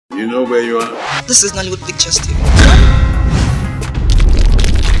You know where you are? This is Nollywood Pictures TV.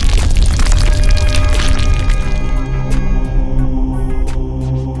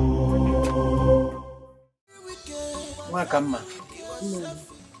 Okam,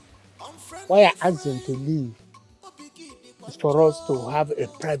 why I asked them to leave is for us to have a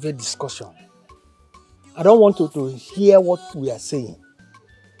private discussion. I don't want you to hear what we are saying.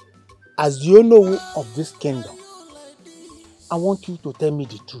 As you know of this kingdom, I want you to tell me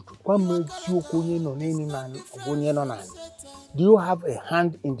the truth. Do you have a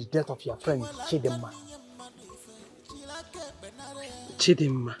hand in the death of your friend Chidimma?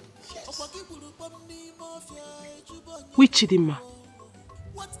 Chidimma? Yes. Which Chidimma?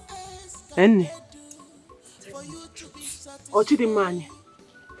 Any? Or Chidimma?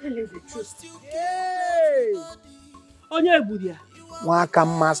 Tell us the truth. Hey! Onye Budia.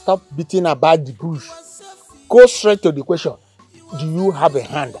 Okam, stop beating about the bush. Go straight to the question. Do you have a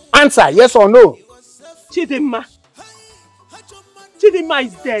hand? Answer, yes or no? Chidimma. Chidimma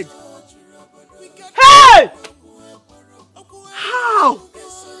is dead. Hey! How?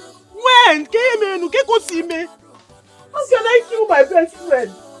 When? How can I kill my best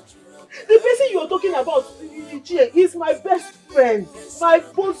friend? The person you are talking about is my best friend. My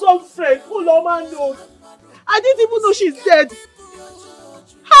bosom friend. Uloma knows. I didn't even know she's dead.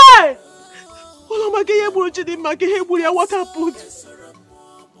 Hey! Uloma, what happened?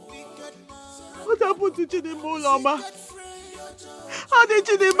 What happened to Chidimma, Uloma? How did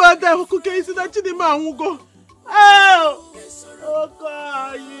Chidimma die? Okay, is that Chidimma won't go? Oh!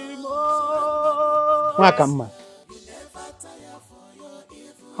 Okam,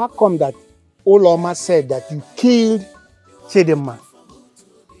 how come that Uloma said that you killed Chidimma?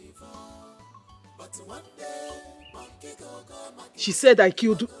 She said I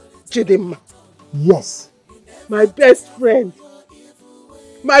killed Chidimma. Yes. My best friend.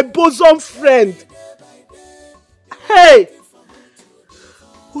 My bosom friend. Hey!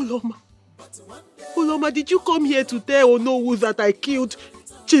 Uloma. Uloma, did you come here to tell Onowu that I killed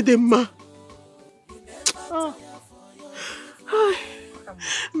Chidimma? Oh.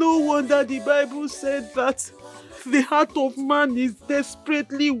 No wonder the Bible said that the heart of man is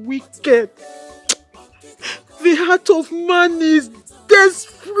desperately wicked. The heart of man is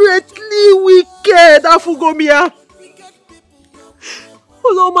desperately wicked, Afugomia.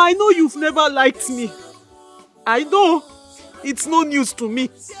 Uloma, I know you've never liked me. I know. It's no news to me.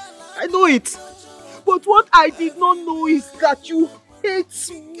 I know it. But what I did not know is that you hate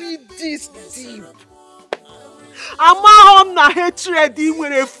me this deep. Amahom na hatred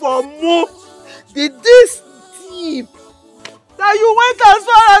inwere for mo. This deep. That you went as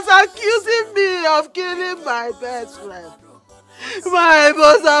far as accusing me of killing my best friend. My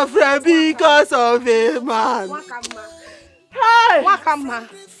bosom friend because of a man. Okam. Hey! Okam,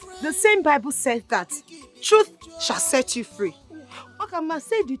 the same Bible says that truth shall set you free. Okam,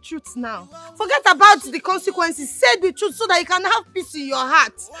 say the truth now. Forget about the consequences. Say the truth so that you can have peace in your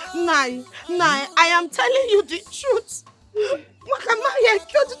heart. Nah, I am telling you the truth. Okam, you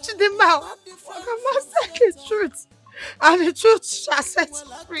killed Chidimma. Okam, say the truth. And the truth shall set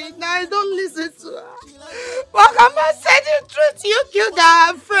you free. Now don't listen to her. Okam, say the truth. You killed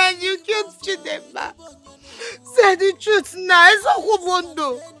our friend. You killed Chidimma. Say the truth now. It's a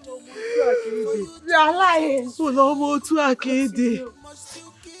kubondo. You are lying.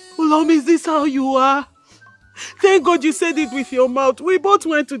 Uloma, is this how you are? Thank God you said it with your mouth. We both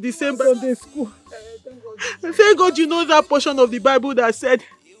went to the same Sunday school. Thank God you know that portion of the Bible that said,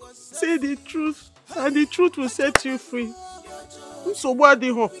 say the truth, and the truth will set you free. So what do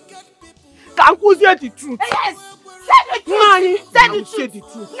you Can you say the truth? Yes! Say the truth! Say the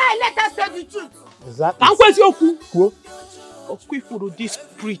truth! Now let us say the truth! Exactly. This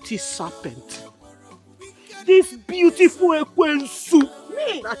pretty serpent, this beautiful ekwensu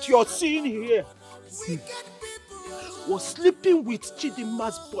that you're seeing here, was sleeping with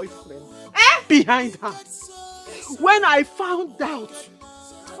Chidimma's boyfriend behind her. When I found out,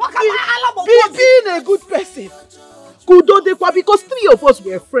 being a good person, because 3 of us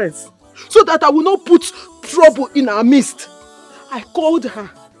were friends, so that I will not put trouble in our midst, I called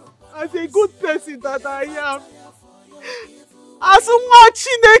her as a good person that I am. As much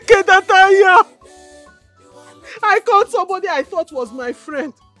that I am. I called somebody I thought was my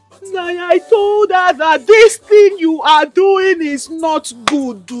friend. I told her that this thing you are doing is not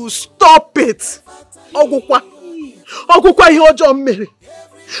good. Do stop it. I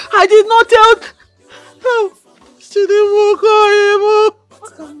did not tell.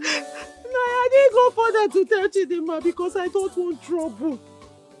 I didn't go further to tell Chidimma because I don't want trouble.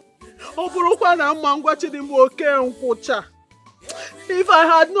 If I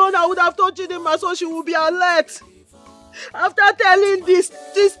had known, I would have told Chidinma so she would be alert. After telling this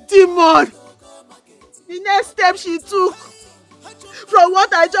demon, the next step she took, from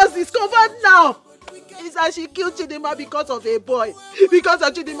what I just discovered now, is that she killed Chidinma because of a boy. Because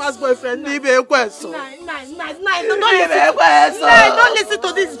of Chidinma's boyfriend, Igwe. Don't listen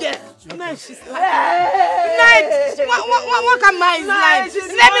to this girl. No, she's like what can mind like? She's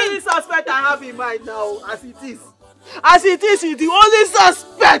the only suspect I have in mind now, as it is. As it is, she's the only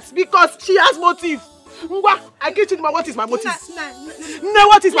suspect because she has motive. I killed Chidinma. What is my motive? No,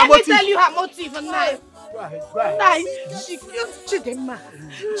 what is my motive? Let me tell you her motive. Right. She killed Chidinma.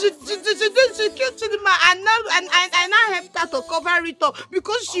 She killed Chidinma and I helped her to cover it up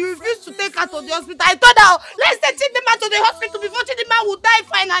because she refused to take her to the hospital. I told her, let's take Chidinma to the hospital before Chidinma would die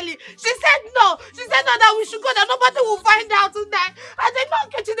finally. She said no. She said no, that we should go, that nobody will find out tonight. I did not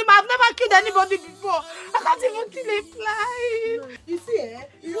kill Chidinma. I've never killed anybody before. I can't even kill a fly. You see, I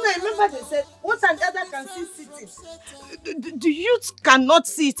remember they said, what an elder can see sitting. The youth cannot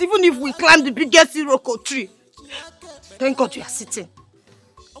see it, even if we climb the biggest iroko tree. Thank God you are sitting.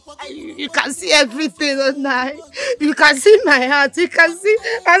 You can see everything tonight. You can see my heart. You can see,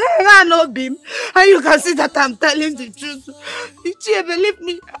 I know beam. And you can see that I'm telling the truth. You believe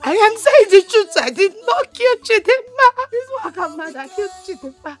me? I am saying the truth. I did not kill Chidinma. This Okam mother killed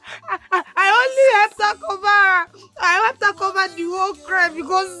Chidinma. I only helped her cover. I helped her cover the whole crime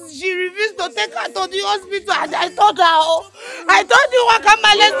because she refused to take her to the hospital. And I told her, I told you Okam,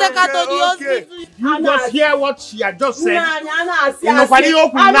 let's take her to the hospital. You just hear what she had just said.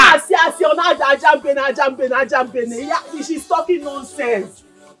 She's talking nonsense.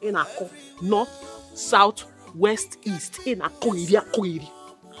 In a north, south, west, east. In a koiri.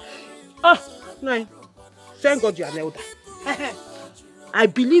 No. Thank God you are an elder. I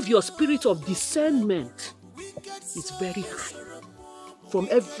believe your spirit of discernment is very high. From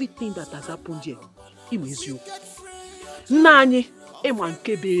everything that has happened here, it is you. Nani.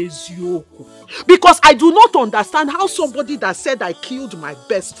 Because I do not understand how somebody that said I killed my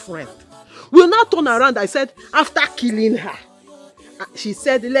best friend will now turn around. I said, after killing her, she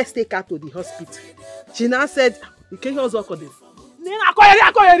said, let's take her to the hospital. She now said, you can't hear us all this.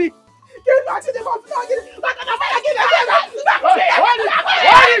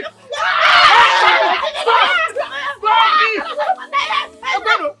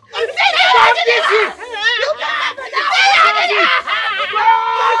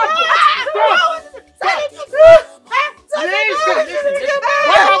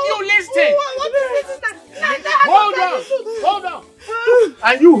 Hold on.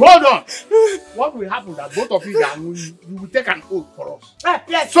 And you hold on. What will happen that both of you will take an oath for us?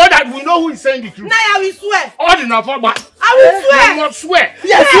 Yes. So that we know who is saying the truth. Now I will swear. All the Nafaba. I will swear. You must swear.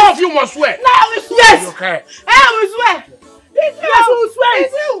 Yes. Two of you must swear. Now I will swear. Yes. Okay. I will swear. It's you. Yes, we will swear.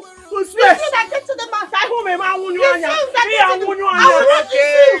 It's you. We'll swear. It's you that gets to the man. I will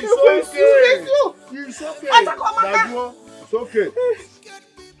It's you. It's okay.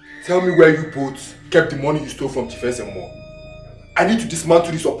 Tell me where you both kept the money you stole from Tifes and more. I need to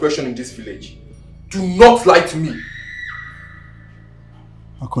dismantle this oppression in this village. Do not lie to me.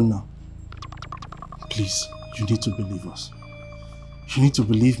 Akonna, please, you need to believe us. You need to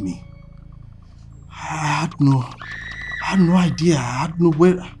believe me. I had no idea. I had no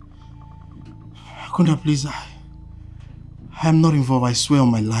where. Akonna, please, I am not involved. I swear on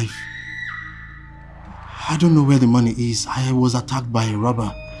my life. I don't know where the money is. I was attacked by a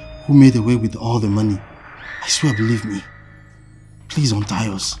robber who made away with all the money. I swear, believe me. Please untie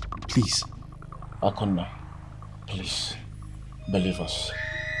us. Please. Akonna, please, believe us.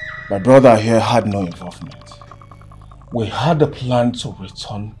 My brother here had no involvement. We had a plan to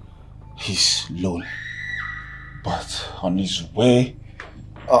return his loan. But on his way,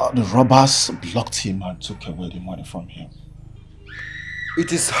 the robbers blocked him and took away the money from him.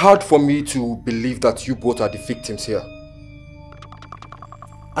 It is hard for me to believe that you both are the victims here.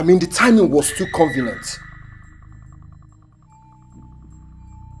 I mean, the timing was too convenient.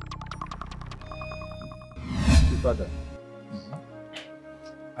 Father,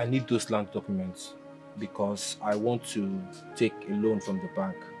 I need those land documents because I want to take a loan from the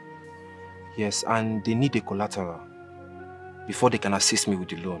bank. Yes, and they need a collateral before they can assist me with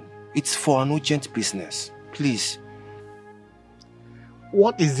the loan. It's for an urgent business. Please.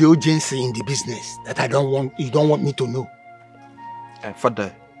 What is the urgency in the business that you don't want me to know?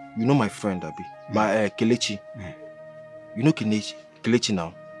 Father, you know my friend Abi, Kelechi. You know Kelechi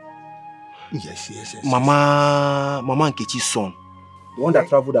now? Yes. Mama Nkechi's son. The one that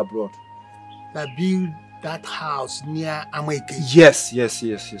traveled abroad. That built that house near Amaike. Yes,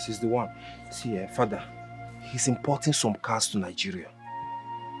 he's the one. See, Father, he's importing some cars to Nigeria.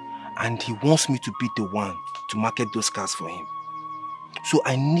 And he wants me to be the one to market those cars for him. So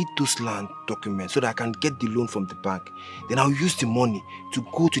I need those land documents so that I can get the loan from the bank. Then I'll use the money to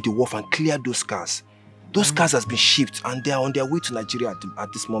go to the wharf and clear those cars. Those cars has been shipped and they are on their way to Nigeria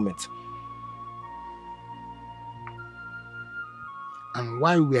at this moment. And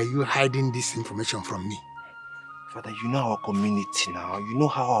why were you hiding this information from me? Father, you know our community now. You know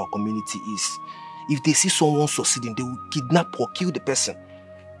how our community is. If they see someone succeeding, they will kidnap or kill the person.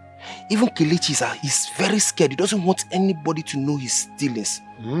 Even Kelechi is very scared. He doesn't want anybody to know his stealings.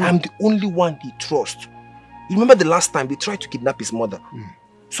 I'm the only one he trusts. You remember the last time they tried to kidnap his mother?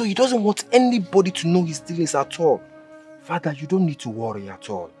 So he doesn't want anybody to know his dealings at all. Father, you don't need to worry at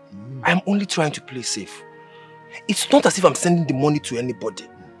all. I'm only trying to play safe. It's not as if I'm sending the money to anybody.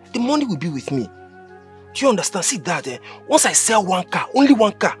 The money will be with me. Do you understand? See that, once I sell one car, only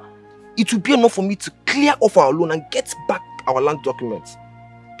one car, it will be enough for me to clear off our loan and get back our land documents.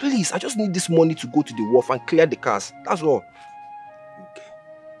 Please, I just need this money to go to the wharf and clear the cars. That's all. Okay.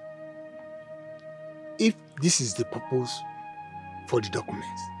 If this is the purpose for the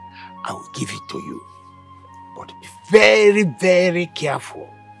documents, I will give it to you. But be very, very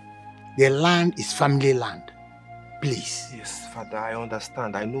careful. The land is family land. Please. Yes, Father, I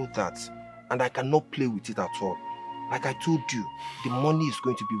understand. I know that. And I cannot play with it at all. Like I told you, the money is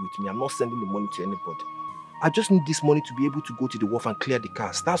going to be with me. I'm not sending the money to anybody. I just need this money to be able to go to the wharf and clear the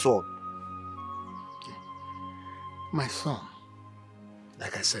cars. That's all. Okay. My son,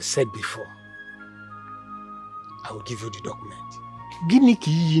 like I said before, I will give you the document.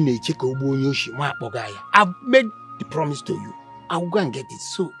 I've made the promise to you. I will go and get it,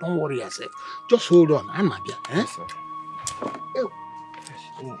 so don't worry yourself. Just hold on. I'm Mabia. Yes, sir.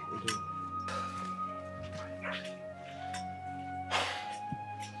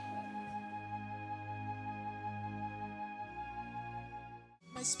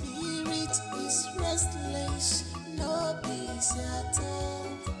 My spirit is restless, no peace at all.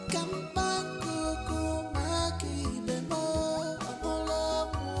 Come back, Coco, Maki, Bemo, Amola,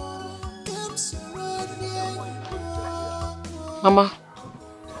 come surround me. Mama.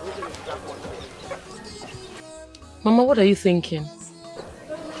 Mama, what are you thinking?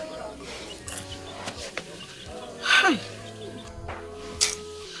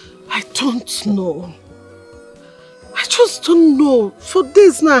 I don't know. I just don't know. For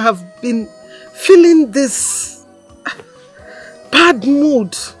days now I have been feeling this bad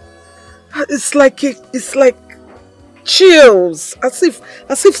mood. It's like chills, as if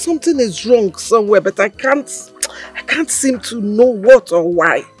something is wrong somewhere, but I can't seem to know what or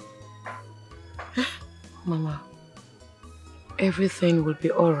why. Mama, everything will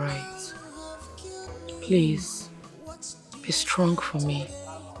be all right. Please, be strong for me,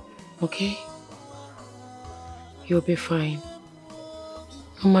 okay? You'll be fine.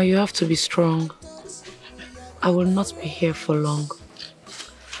 Mama, you have to be strong. I will not be here for long.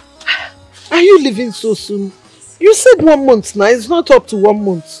 Are you leaving so soon? You said 1 month now. It's not up to 1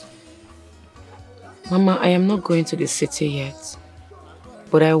 month. Mama, I am not going to the city yet.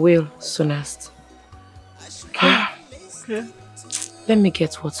 But I will soonest. Okay? Okay. Let me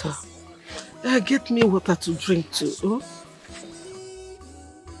get water. Get me water to drink too. Oh?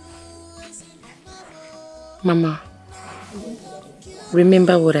 Mama,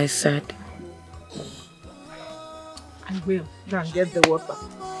 remember what I said. I will. Go and get the water.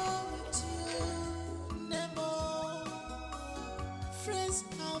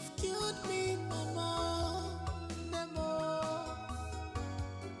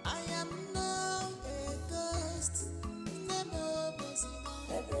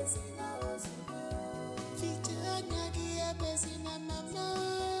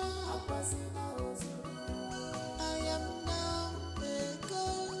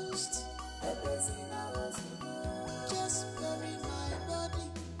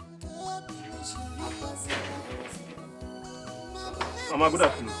 Mama, good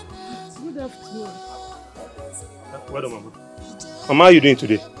afternoon. Good afternoon. Well done, Mama. Mama, how are you doing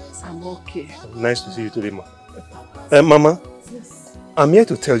today? I'm okay. Nice to see you today, Ma. Mama, Yes. I'm here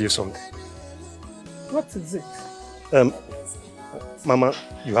to tell you something. What is it? Mama,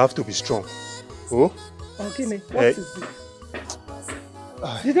 you have to be strong. Oh? Ogini, what is it?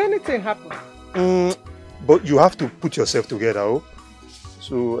 Did anything happen? But you have to put yourself together, oh?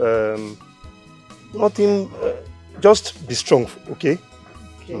 So, nothing, just be strong, okay?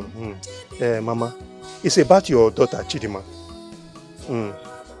 Okay. Mama, it's about your daughter, Chidima.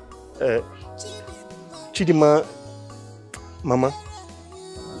 Chidima, Mama,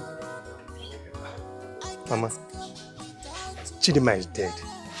 Chidima is dead.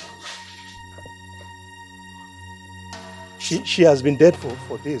 She has been dead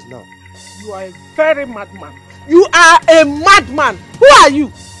for days now. You are a very madman. You are a madman. Who are you?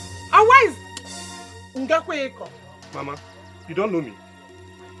 And why is Ngakwe Eko? Mama, you don't know me.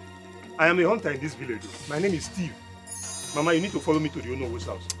 I am a hunter in this village. My name is Steve. Mama, you need to follow me to the Onowo's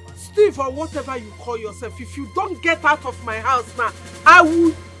house. Steve, or whatever you call yourself, if you don't get out of my house now, I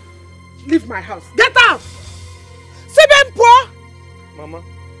will leave my house. Get out! Sibenpo! Mama,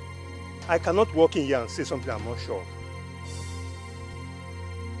 I cannot walk in here and say something I'm not sure of.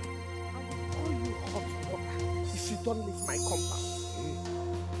 I will call you hot water if you don't leave my compound.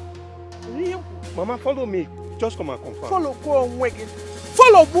 Mama, follow me. Just come and confirm. Follow Kwonwegi.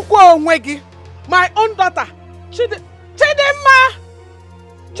 Follow Buko Onwegi. My own daughter. Chidema!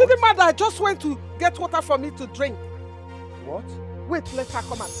 Chidema that just went to get water for me to drink. What? Wait, let her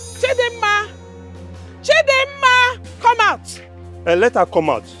come out. Chidema! Chidema! Come out! Let her come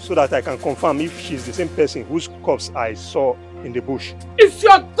out so that I can confirm if she's the same person whose corpse I saw in the bush. It's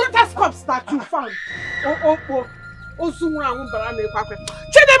your daughter's corpse that you found. Chidema,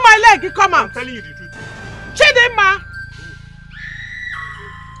 my leg, come out. I'm telling you the truth. Chidema!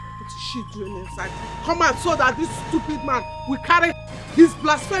 What is she doing inside? Come out so that this stupid man will carry his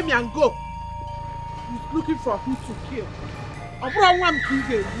blasphemy and go. He's looking for who to kill.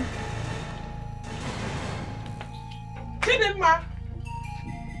 Chidema!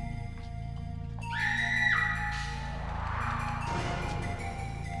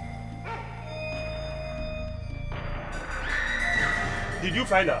 Did you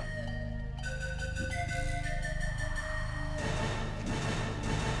find her?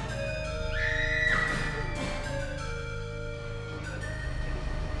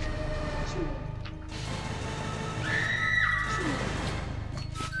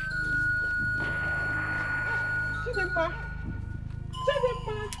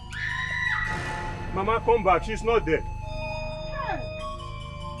 Mama, come back. She's not there.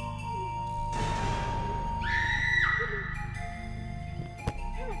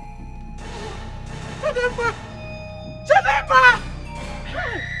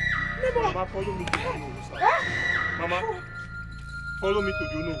 Mama, follow me to the Onowo's house. Mama, follow me to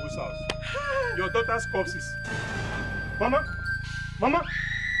the Onowo's house. Your daughter's corpse is... Mama! Mama!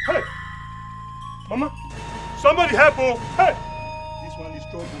 Hey! Mama! Somebody help! Oh! Hey! This one is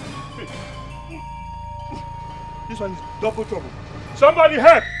trouble. Hey. This one is double trouble. Somebody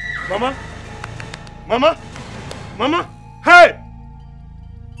help! Mama! Mama! Mama! Hey!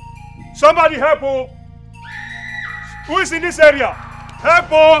 Somebody help! Oh! Who is in this area?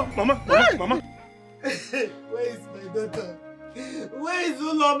 Help! Oh! Mama! Mama! Mama! Where is my daughter? Where is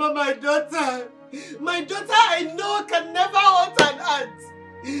Uloma, my daughter? My daughter I know can never hurt an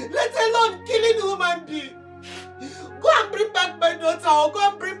ant, let alone killing human being. Go and bring back my daughter, or go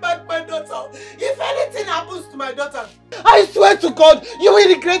and bring back my daughter. If anything happens to my daughter, I swear to God, you will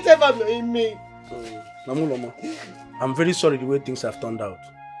regret ever knowing me. Namuloma, I'm very sorry the way things have turned out.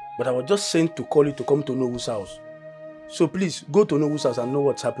 But I was just sent to call you to come to Onowu's house. So please, go to Onowu's house and know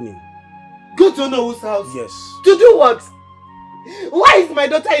what's happening. Go to Onowu's house? Yes. To do what? Why is my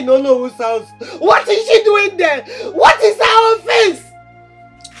daughter in Onowu's house? What is she doing there? What is her offense?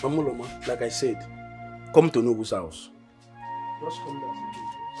 Namuloma, like I said, come to Onowu's house. Just come down.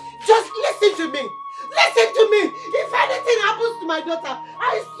 Just listen to me. Listen to me. If anything happens to my daughter,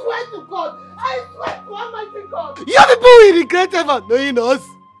 I swear to God, I swear to Almighty God, you people will regret ever knowing us.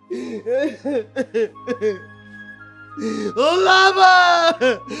 Olama!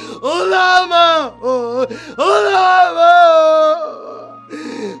 Olama! Olama!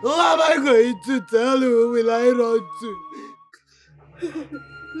 Who am I going to tell you? Who will I run to?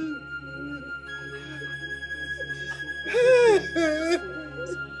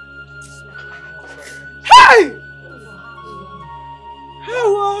 Hey!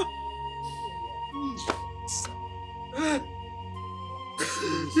 Hello!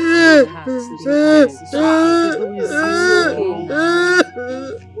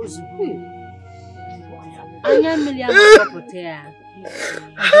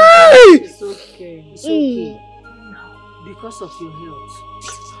 It's okay. It's okay. Because of your health.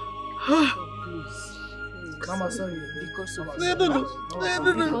 Please. Mama, sorry. Because of your health.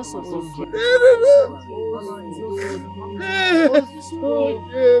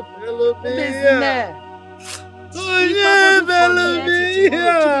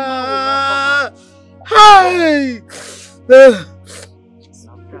 Hi!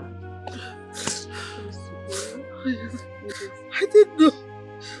 I didn't know.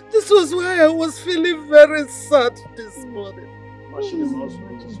 This was why I was feeling very sad this morning.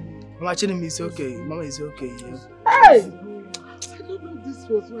 Mama Chinemi is okay. Mama is okay. Yeah. Hey! I don't know, this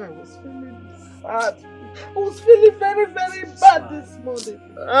was why I was feeling sad. I was feeling very, very bad this morning.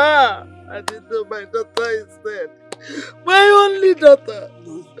 I didn't know my daughter is dead. My only daughter.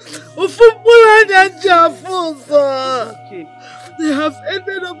 Okay. They have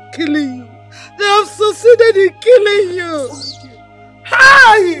ended up killing you. They have succeeded in killing you.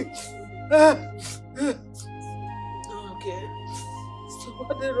 Hi! Okay. So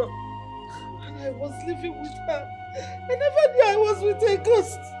what they wrong? And I was living with her. I never knew I was with a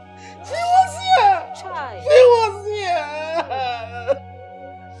ghost. She was here. She was here.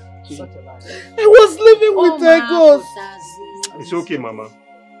 I was living with a ghost. It's okay, Mama.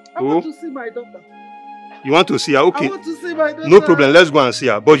 I want to see my daughter. You want to see her? Okay. I want to see my daughter. No problem. Let's go and see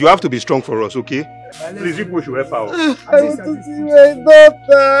her. But you have to be strong for us, okay? Please, you push your help out. I want to see my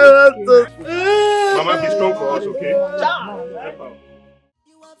daughter. Mama, be strong for us, okay? Help out.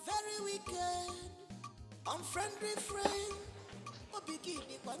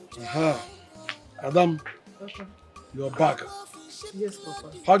 Adam, you're back. Yes,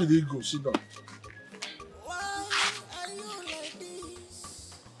 Papa. How did it go? Sit down.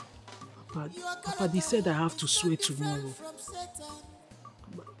 Papa, they said I have to swear tomorrow.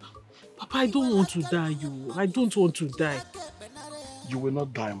 Papa, I don't want to die, you. I don't want to die. You will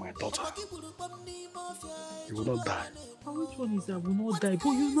not die, my daughter. You will not die. Which one is I will not die?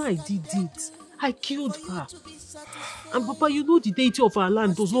 But you know I did it. I killed her. And Papa, you know the deity of our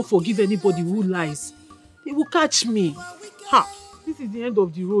land does not forgive anybody who lies. They will catch me. Ha! This is the end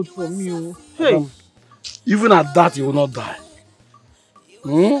of the road for me. Oh. Hey! Even at that, you will not die.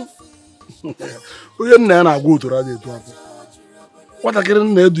 Hmm? Onye nna ya na-agwa otoro a na-eto afọ. Nwatakịrị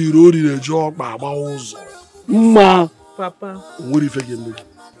nna edu iri ori na-eji ọkpa agba ụzọ. Mma. Papa. Nwere ife ga-eme gị.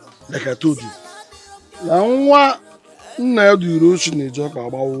 Like I told you. Na nwa nna edu iri ochi na-eji ọkpa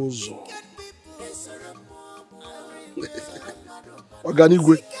agba ụzọ.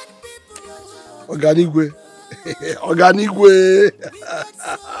 Ọganigwe. Ọganigwe. Ọganigwe.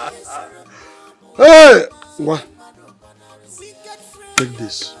 Hey! Ngwa. Take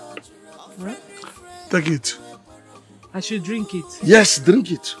this. What? Take it. I should drink it. Yes,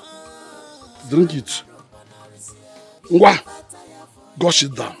 drink it. Drink it. Ngwa. Gush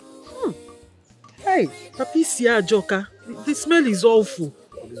it down. Hey, Papi Sia Joka. The smell is awful.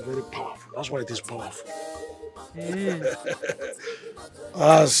 It is very powerful. That's why it is powerful. Yeah.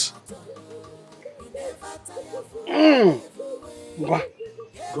 As. Ngwa.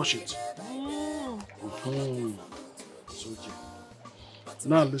 Gush it. It's okay.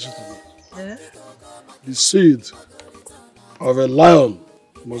 Now listen to me. Yeah? The seed of a lion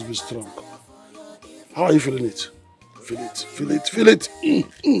must be strong. How are you feeling it? Feel it, feel it, feel it.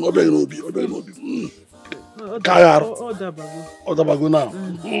 Odabago now.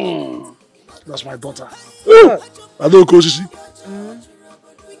 That's my daughter. I don't go see.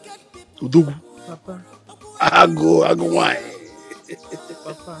 Udugu. Papa. I go wine.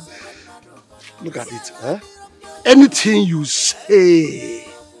 Papa. Look at it. Huh? Anything you say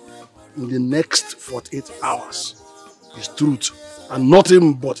in the next 48 hours is truth and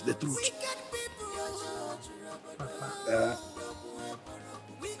nothing but the truth.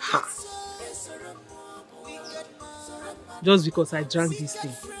 Ha. Just because I drank this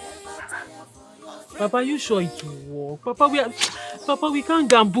thing. Papa, are you sure it will work? Papa, we can't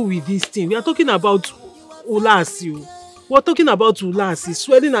gamble with this thing. We are talking about Ulasi. We are talking about Ulasi,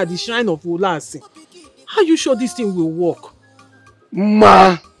 swelling at the shrine of Ulasi. How are you sure this thing will work?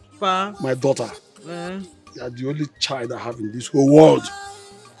 Ma, Pa? My daughter, you are the only child I have in this whole world.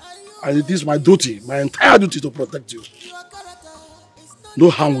 And it is my duty, my entire duty to protect you. No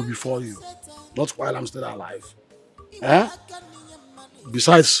harm will befall you, not while I'm still alive. Eh?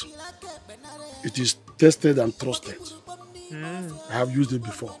 Besides, it is tested and trusted. I have used it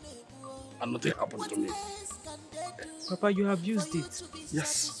before, and nothing happened to me. Papa, you have used it?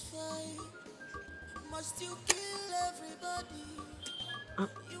 Yes.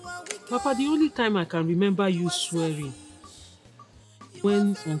 Papa, the only time I can remember you swearing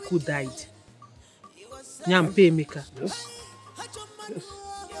when Uncle died. Nyampe Emeka. Yes. Yes.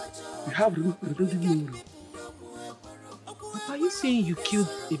 You have repeated memory. Papa, are you saying you killed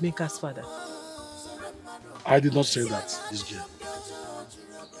Emeka's father? I did not say that, this girl.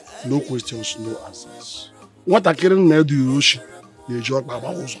 No questions, no answers. What I can't do, Hiroshi, the joke about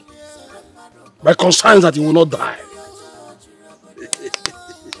also. My concern is that he will not die.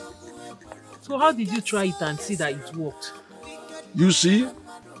 So how did you try it and see that it worked? You see,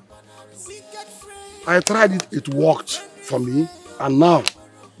 I tried it, it worked for me, and now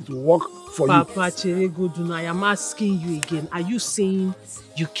it will work for you. Papa Cheregoduna, I am asking you again, are you saying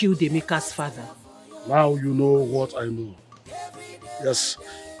you killed Emeka's father? Now you know what I know. Yes,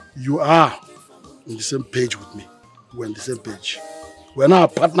 you are on the same page with me. We're on the same page. We're now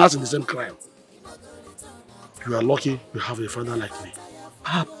partners in the same crime. You are lucky you have a father like me.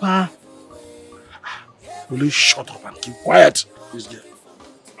 Papa. Will you shut up and keep quiet, this girl?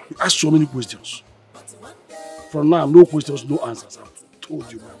 You ask so many questions. From now, no questions, no answers. I've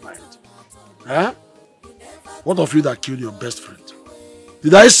told you my mind. Huh? What of you that killed your best friend?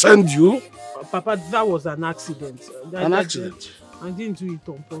 Did I send you? Papa, that was an accident. An accident? I didn't do it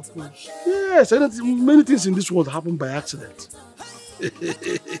on purpose. Yes, many things in this world happen by accident.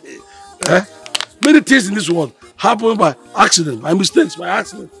 Eh? Many things in this world happen by accident, by mistakes, by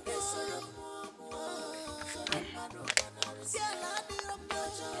accident.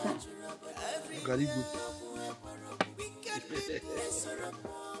 Very good.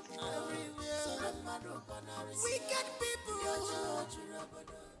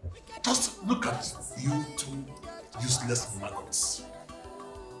 Just look at you two useless maggots.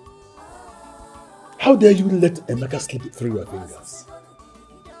 How dare you let Emeka slip through your fingers?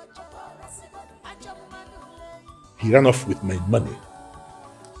 He ran off with my money.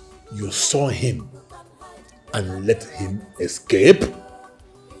 You saw him and let him escape?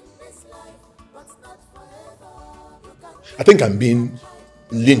 I think I'm being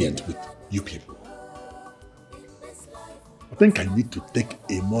lenient with you people. I think I need to take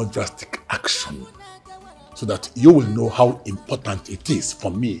a more drastic action so that you will know how important it is for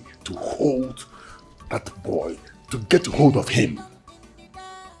me to hold that boy, to get hold of him.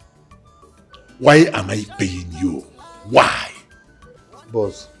 Why am I paying you? Why?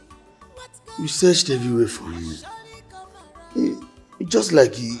 Boss, we searched everywhere for him. Just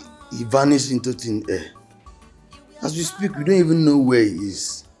like he vanished into thin air. As we speak, we don't even know where he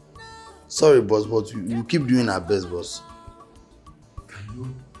is. Sorry, boss, but we keep doing our best, boss.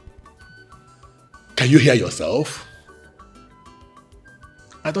 Can you hear yourself?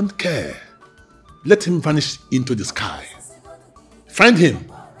 I don't care. Let him vanish into the sky. Find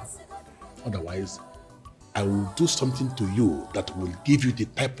him. Otherwise, I will do something to you that will give you the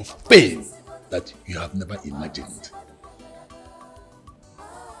type of pain that you have never imagined.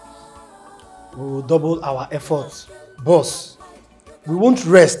 We will double our efforts. Boss, we won't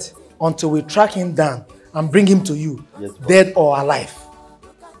rest until we track him down and bring him to you, yes, dead or alive.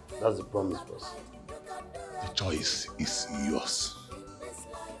 That's the promise, boss. The choice is yours.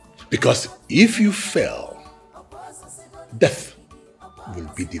 Because if you fail, death will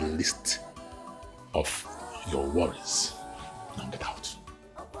be the least of your worries. Now get out.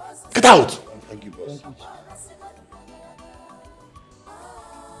 Get out! Thank you, boss. Thank you.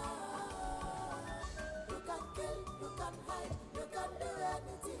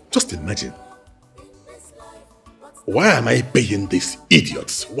 Just imagine. Why am I paying these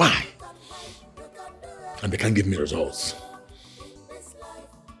idiots? Why? And they can't give me results.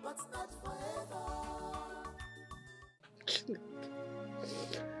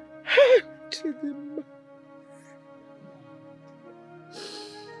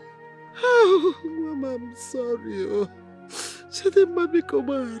 Oh, Mama, I'm sorry. Oh. Chidimma, come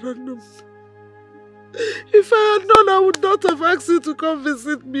on. If I had known, I would not have asked you to come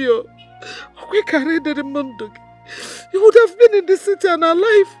visit me. Oh. You would have been in the city and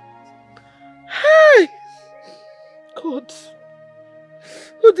alive. Hey! God,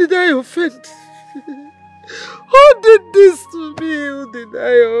 who did I offend? Who did this to me? Who did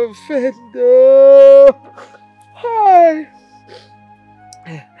I offend? Oh! Hey!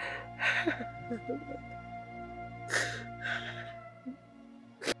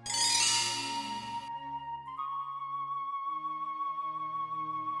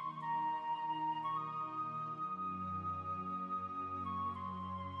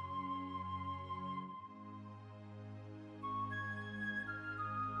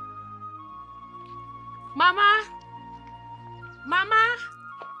 Mama! Mama!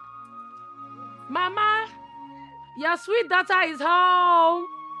 Mama! Your sweet daughter is home!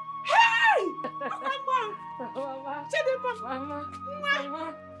 Hey! Mama! Mama! Mama!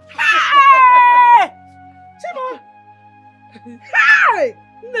 Mama! Hey! Chima! Hey!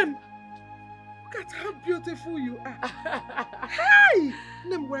 Nem! Look at how beautiful you are. Hey!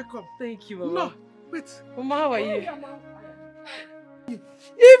 Nem, welcome. Thank you, Mama. No, wait. Mama, how are you?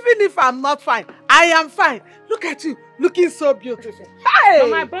 Even if I'm not fine, I am fine. Look at you, looking so beautiful. Hey!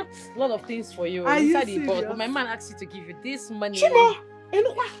 Mama, I brought a lot of things for you. Are you inside the box, serious? but my man asked you to give you this money. Chimo!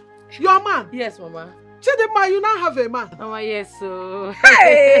 Your man? Yes, Mama. Chidimma, you now have a man. Mama, yes, so.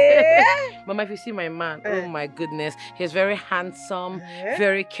 Hey! Mama, if you see my man, oh my goodness, he's very handsome,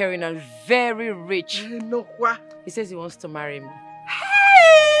 very caring, and very rich. No, what? He says he wants to marry me.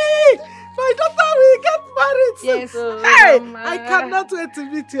 Hey! My daughter will get Married Yes, Hey, Mama. I cannot wait to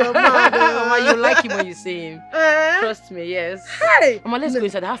meet your man. Mama, you like him when you see him. Trust me, yes. Hey! Mama, let's go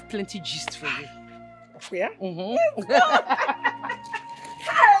inside. I have plenty gist for you. Yeah? Mm-hmm. Hey,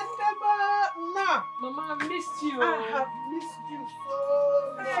 Mama! Mama, I missed you. I have missed you so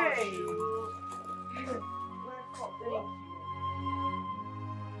much.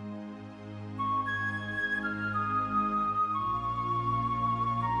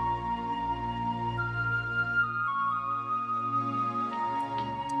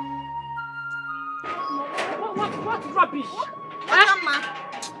 What rubbish? Mama,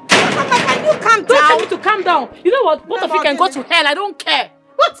 can you calm down? Don't tell me to calm down. You know what? Both of you can go to hell. I don't care.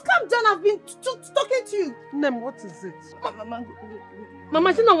 What? Calm down. I've been talking to you. Nem, what is it? Mama,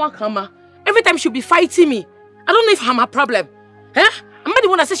 is it not one Kama? Every time she'll be fighting me. I don't know if I'm a problem. Eh? I'm not the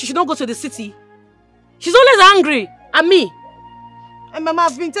one that says she should not go to the city. She's always angry at me. And Mama,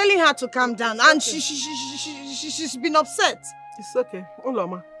 I've been telling her to calm down, and she's been upset. It's okay.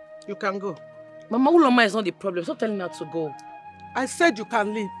 Uloma, you can go. Mama, Uloma is not the problem. Stop telling her to go. I said you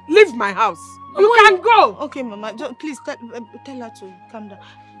can leave. Leave my house. You can go. Okay, Mama. Please tell her to calm down.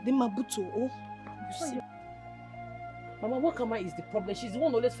 The Mabuto, you see. Mama, what Kama is the problem? She's the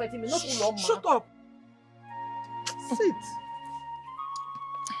one always fighting me, not Uloma. Shut up. Sit.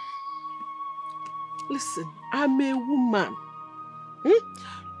 Listen, I'm a woman.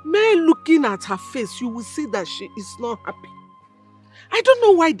 Mere looking at her face, you will see that she is not happy. I don't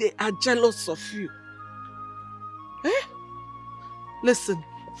know why they are jealous of you. Listen,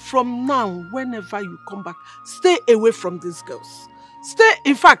 from now, whenever you come back, stay away from these girls.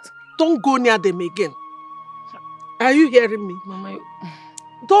 In fact, don't go near them again. Are you hearing me? Mama,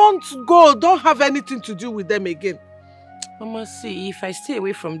 don't go. Don't have anything to do with them again. Mama, see, if I stay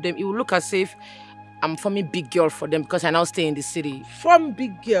away from them, it will look as if I'm forming big girl for them because I now stay in the city. Form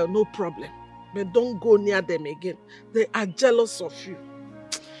big girl, no problem. But don't go near them again. They are jealous of you.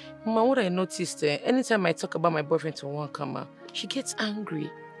 Mama, what I noticed, anytime I talk about my boyfriend to one Kama, she gets angry.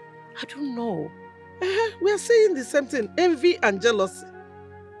 I don't know. We are saying the same thing. Envy and jealousy.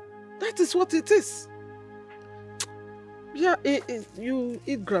 That is what it is. Yeah, you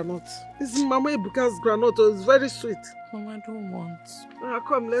eat granite. This is Mama Ebuka's granite. It's very sweet. Mama, I don't want.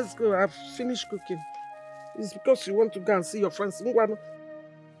 Come, let's go. I've finished cooking. It's because you want to go and see your friends. Mama,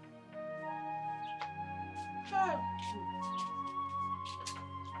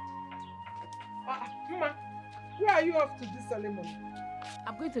 where are you off to this ceremony?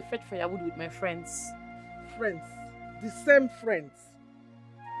 I'm going to fetch firewood with my friends. Friends? The same friends?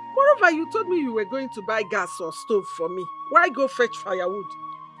 Moreover, you told me you were going to buy gas or stove for me. Why go fetch firewood?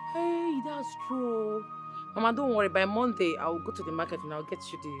 Hey, that's true. Mama, don't worry. By Monday, I'll go to the market and I'll get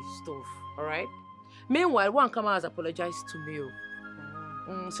you the stove. Alright? Meanwhile, one Kama has apologized to me.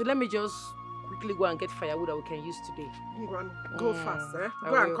 So let me just quickly go and get firewood that we can use today. Go fast, eh?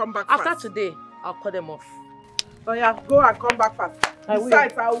 Go and come back fast. After today, I'll cut them off. Oh yeah, go and come back fast.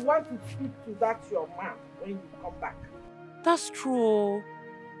 Besides, will. I want to speak to that your man when you come back. That's true.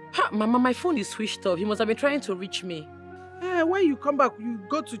 Mama, my phone is switched off. He must have been trying to reach me. When you come back, you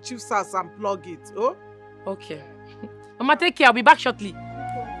go to Chief's house and plug it, oh? Okay. Mama, take care. I'll be back shortly.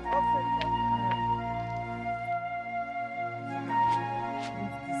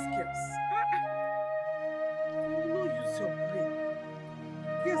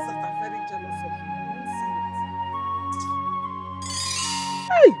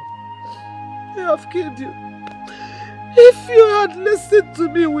 They have killed you. If you had listened to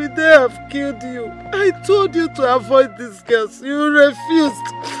me, would they have killed you? I told you to avoid these girls. You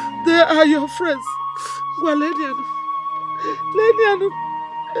refused. They are your friends. Well, Leniano,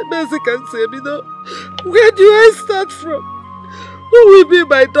 Mexican say me no. Where do I start from? Who will be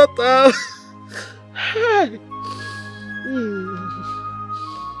my daughter? Hi.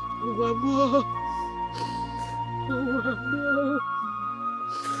 One more.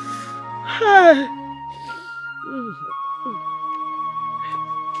 Hi.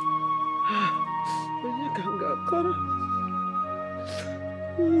 You can go, Cora.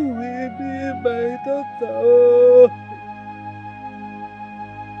 Who will be my daughter? Oh.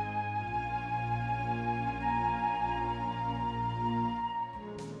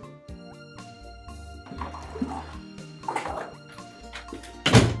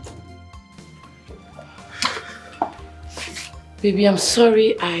 Baby, I'm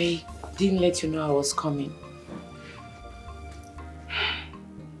sorry I didn't let you know I was coming.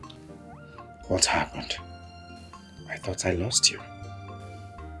 What happened? I thought I lost you.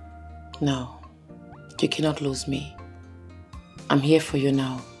 No, you cannot lose me. I'm here for you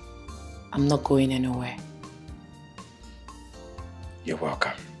now. I'm not going anywhere. You're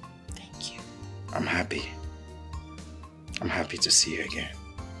welcome. Thank you. I'm happy. I'm happy to see you again.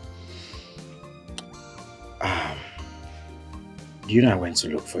 You know I went to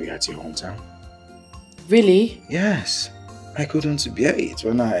look for you at your hometown. Really? Yes. I couldn't bear it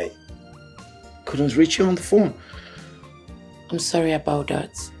when I couldn't reach you on the phone. I'm sorry about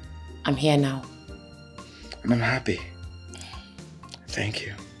that. I'm here now. And I'm happy. Thank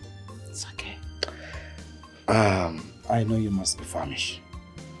you. It's okay. I know you must be famished.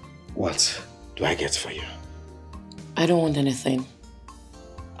 What do I get for you? I don't want anything.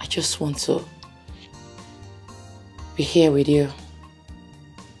 I just want to be here with you.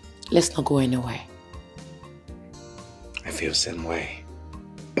 Let's not go anywhere. I feel the same way.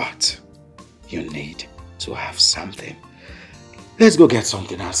 But you need to have something. Let's go get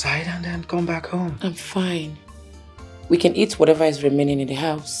something outside and then come back home. I'm fine. We can eat whatever is remaining in the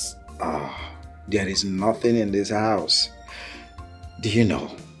house. Oh, there is nothing in this house. Do you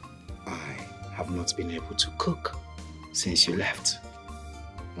know, I have not been able to cook since you left.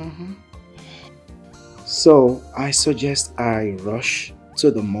 So I suggest I rush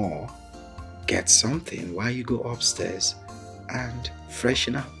to the mall, get something while you go upstairs and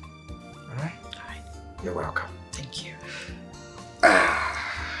freshen up. Alright? You're welcome. Thank you.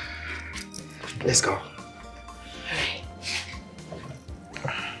 Let's go.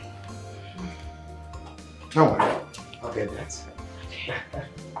 Don't worry, I'll get that.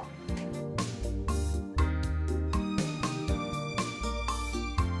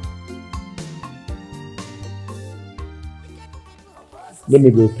 Let me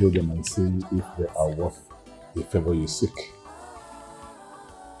go through them and see if they are worth the favor you seek.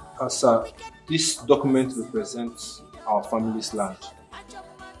 Sir, this document represents our family's land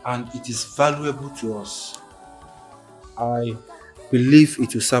and it is valuable to us. I believe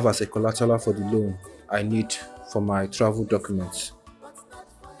it will serve as a collateral for the loan I need for my travel documents.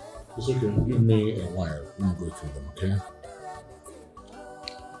 It's okay, give me a while. Let me go through them, okay?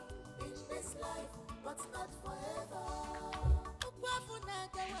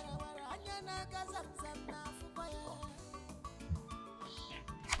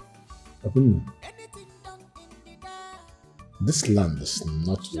 This land is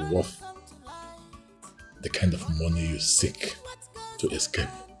not worth the kind of money you seek to escape.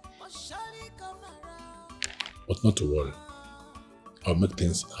 But not to worry. I'll make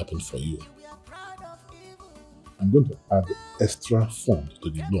things happen for you. I'm going to add extra fund to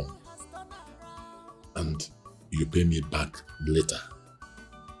the loan. And you pay me back later.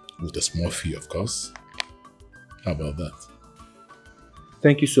 With a small fee, of course. How about that?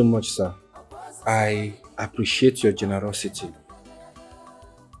 Thank you so much, sir. I appreciate your generosity.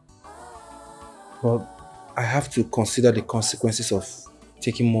 But I have to consider the consequences of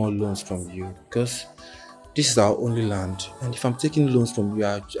taking more loans from you because this is our only land. And if I'm taking loans from you,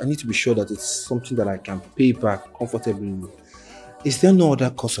 I need to be sure that it's something that I can pay back comfortably. Is there no other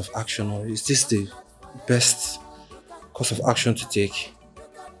course of action, or is this the best course of action to take?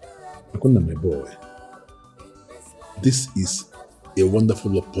 Akuna, my boy, this is a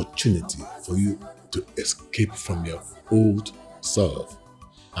wonderful opportunity for you to escape from your old self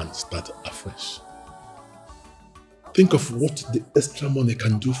and start afresh. Think of what the extra money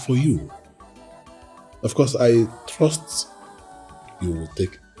can do for you. Of course, I trust you will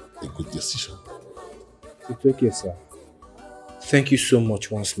take a good decision. It's okay, sir. Thank you so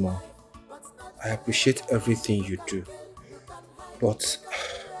much once more. I appreciate everything you do. But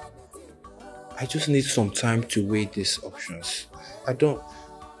I just need some time to weigh these options. I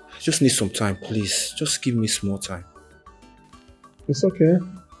just need some time, please. Just give me small time. It's okay.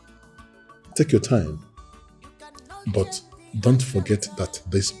 Take your time. But don't forget that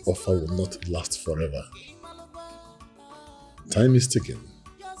this offer will not last forever. Time is ticking.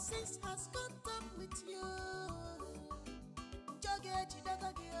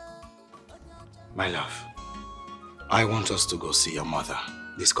 My love, I want us to go see your mother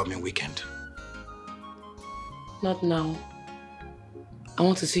this coming weekend. Not now. I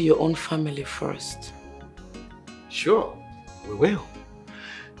want to see your own family first. Sure, we will.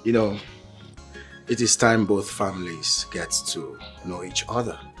 You know, it is time both families get to know each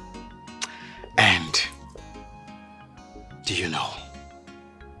other. And do you know,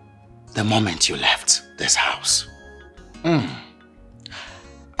 the moment you left this house,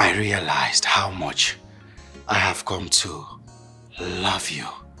 I realized how much I have come to love you,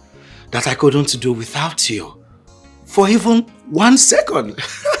 that I couldn't do without you for even 1 second.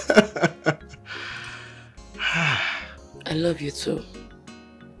 I love you too.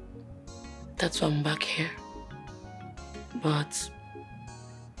 That's why I'm back here. But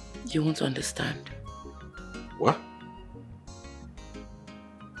you won't understand. What?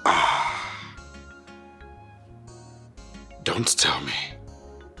 Don't tell me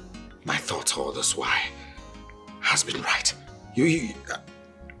my thoughts all this while has been right.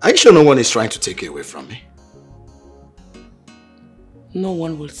 Are you sure no one is trying to take you away from me? No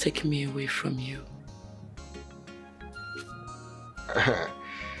one will take me away from you.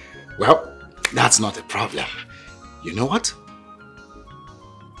 Well, that's not a problem. You know what?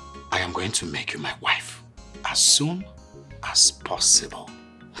 I am going to make you my wife as soon as possible.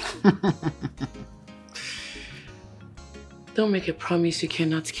 Don't make a promise you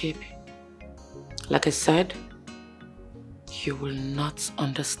cannot keep. Like I said, you will not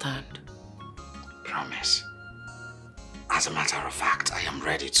understand. Promise. As a matter of fact, I am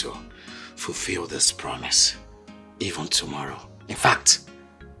ready to fulfill this promise, even tomorrow. In fact,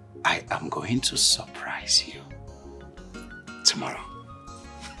 I am going to surprise you tomorrow.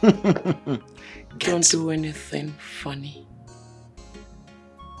 Don't do anything funny.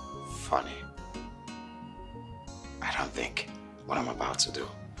 Funny? I don't think what I'm about to do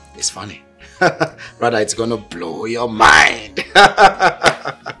is funny. Rather, it's gonna blow your mind.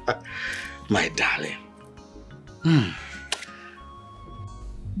 My darling.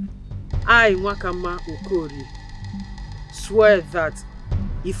 I, Wakama Okori, swear that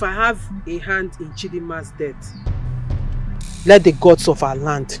if I have a hand in Chidima's death, let the gods of our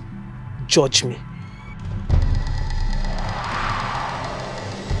land judge me.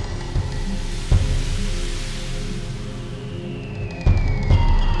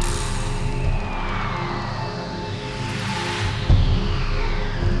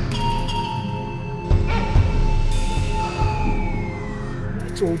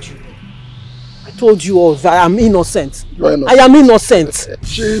 I told you all that I am innocent. You are innocent. I am innocent.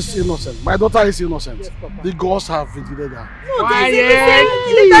 She is innocent. My daughter is innocent. Yes, the gods have vindicated her. No, let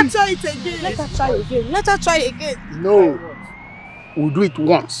her try it again. Let her try again. Let her try again. No. We'll do it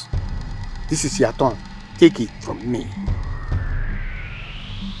once. This is your turn. Take it from me.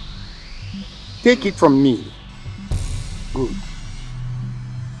 Take it from me. Good.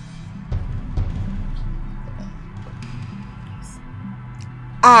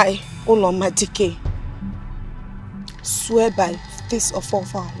 I, Olomadike, swear by this Offor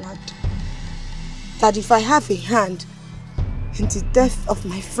of our land that if I have a hand in the death of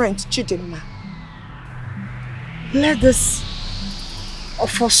my friend Chidima, let this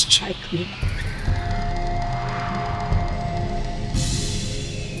Offor strike me.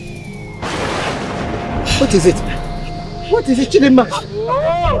 What is it? What is it, Chidima?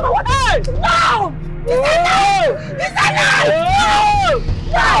 No! It's a lie!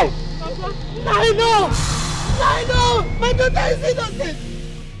 No! I know! My daughter is innocent!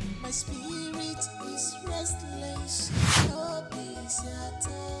 My spirit is restless. No peace at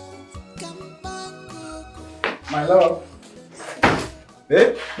all. Come back, My love.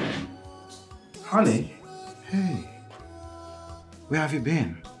 Babe? Honey? Hey. Where have you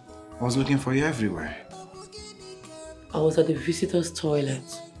been? I was looking for you everywhere. I was at the visitor's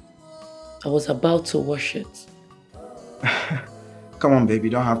toilet. I was about to wash it. Come on, baby, you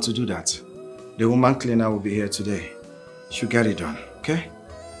don't have to do that. The woman cleaner will be here today. She'll get it done, okay?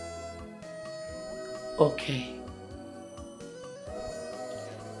 Okay.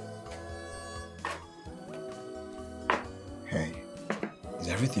 Hey, is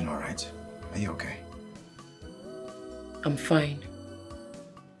everything all right? Are you okay? I'm fine.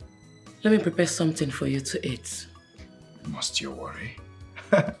 Let me prepare something for you to eat. Must you worry?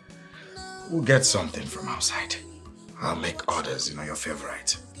 We'll get something from outside. I'll make orders, your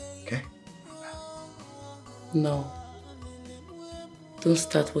favorite. Okay? No. Don't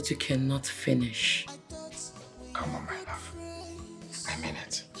start what you cannot finish. Come on, my love. I mean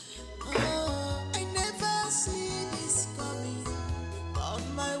it. I never see this coming on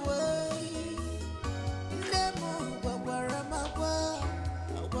my way.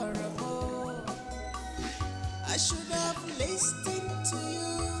 I should have listened to you.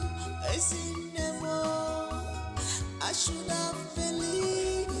 I should have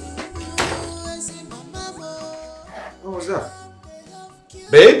believed you. What was that?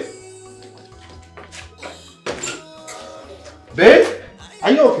 Babe? Babe?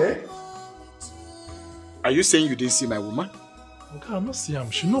 Are you okay? Are you saying you didn't see my woman? Okay, I'm not seeing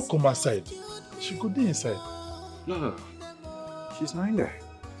her. She not come outside. She go there inside. No. She's not in there.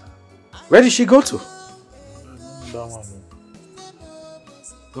 Where did she go to? That one.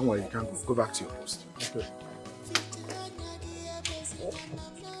 Don't worry, you can't go. Go back to your post. Okay.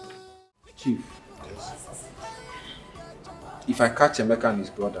 Chief, if I catch Emeka and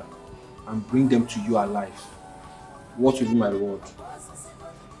his brother and bring them to you alive, what will be my reward?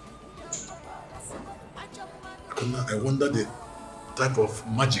 I wonder the type of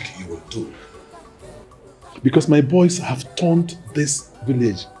magic you will do. Because my boys have turned this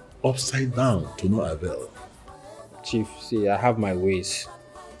village upside down to no avail. Chief, see, I have my ways.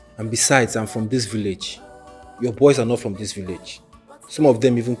 And besides, I'm from this village. Your boys are not from this village. Some of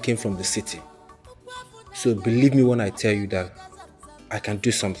them even came from the city. So believe me when I tell you that I can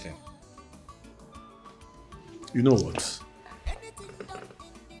do something. You know what?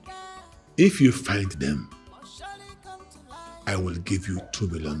 If you find them, I will give you 2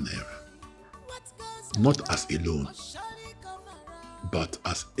 million naira. Not as a loan, but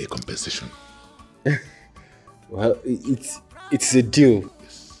as a compensation. Well, it's a deal.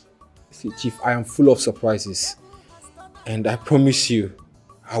 See, Chief, I am full of surprises. And I promise you,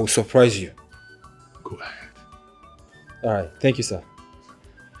 I will surprise you. Go ahead. Alright, thank you, sir.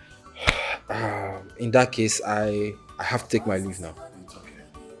 In that case, I have to take my leave now. It's okay.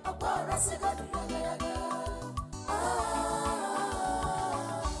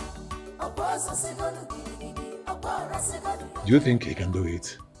 Do you think he can do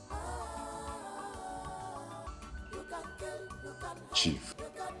it? Chief,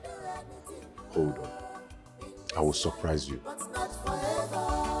 hold on. I will surprise you.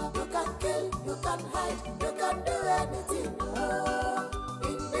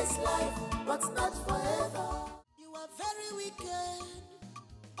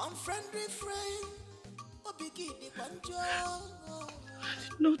 Unfriendly friend,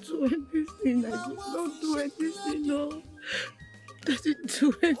 Not do anything. I did not do anything. No, I didn't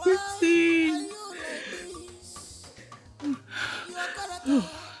do anything.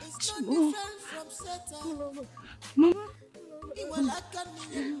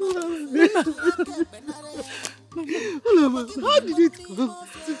 Mama. How did it come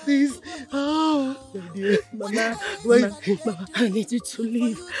to this? Oh, Mama, I need you to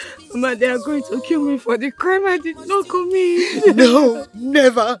leave. Mama, they are going to kill me for the crime I did not commit. No,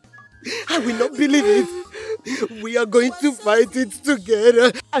 never. I will not believe it. We are going to fight it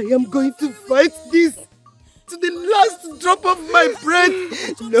together. I am going to fight this to the last drop of my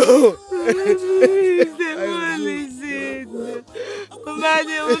breath. No. Please, they won't listen. Mama,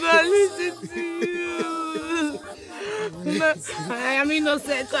 they will not listen to you. Mama, I am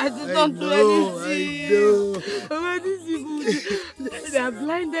innocent. I did not do anything. I know. Mama, these people, they are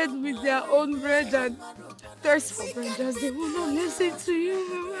blinded with their own bread and thirst for vengeance. They will not listen to you,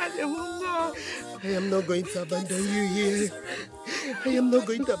 Mama. They will not. I am not going to abandon you here. I am not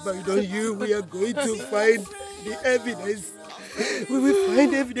going to abandon you. We are going to find the evidence. We will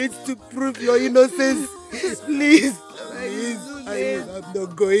find evidence to prove your innocence. Please. Please. I'm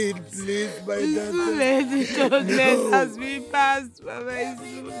not going. Please, my daughter. Too late. The judgment has been passed, Mama. It's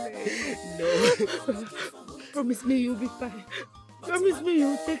too late. No. Promise me you'll be fine. Promise me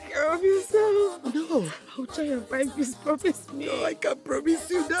you'll take care of yourself. No. I'll try and find peace. Promise me. No, I can't promise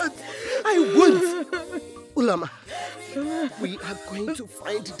you that. I won't. Ulama, we are going to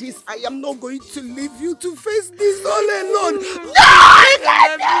find this. I am not going to leave you to face this all alone. No! I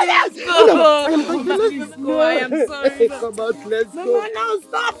can't do that! I am going to let you go. I am sorry. Come out, let's go. Mama, now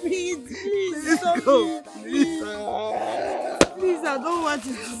stop it. Please, let's go. Please. Please, I don't want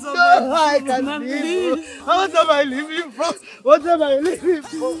you to suffer. No, I can't leave. What am I leaving for? What am I leaving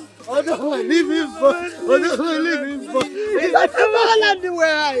for? What am I leaving for? What am I leaving for? Is that the land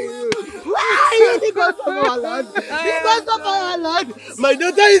where are you? Where are you? Because of our land. Because of our land. My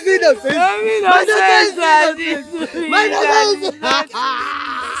daughter is innocent. My daughter is innocent. My daughter is innocent.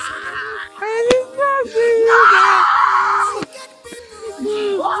 I did not do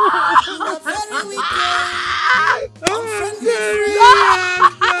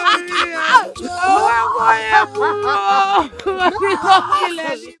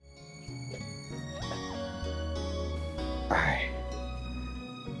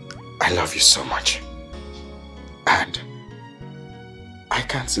I love you so much. And I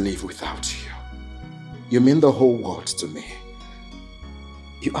can't live without you. You mean the whole world to me.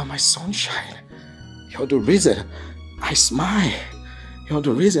 You are my sunshine. You're the reason I smile. You're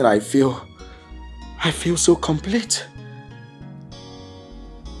the reason I feel so complete.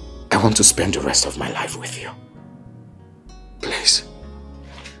 I want to spend the rest of my life with you. Please.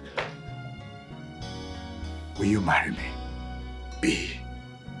 Will you marry me? Be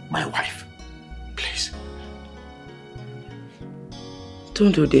my wife. Please.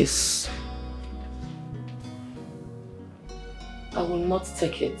 Don't do this. I will not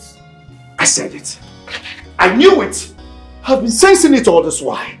take it. I said it. I knew it. I've been sensing it all this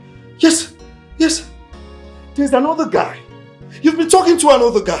while. Yes, yes. There's another guy. You've been talking to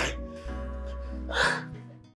another guy.